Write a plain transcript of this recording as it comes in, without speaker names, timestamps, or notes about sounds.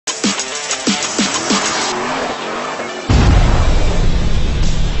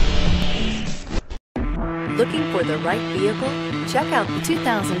Looking for the right vehicle? Check out the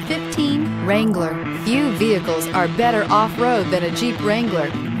 2015 Wrangler. Few vehicles are better off-road than a Jeep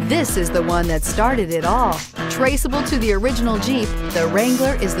Wrangler. This is the one that started it all. Traceable to the original Jeep, the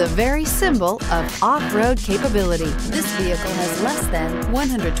Wrangler is the very symbol of off-road capability. This vehicle has less than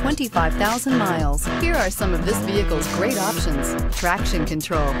 125,000 miles. Here are some of this vehicle's great options: traction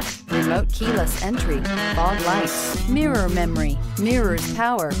control, remote keyless entry, fog lights, mirror memory, mirrors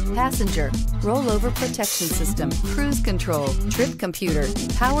power, passenger, rollover protection system, cruise control, trip computer,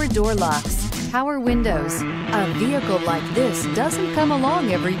 power door locks, power windows. A vehicle like this doesn't come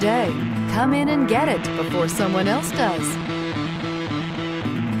along every day. Come in and get it before someone else does.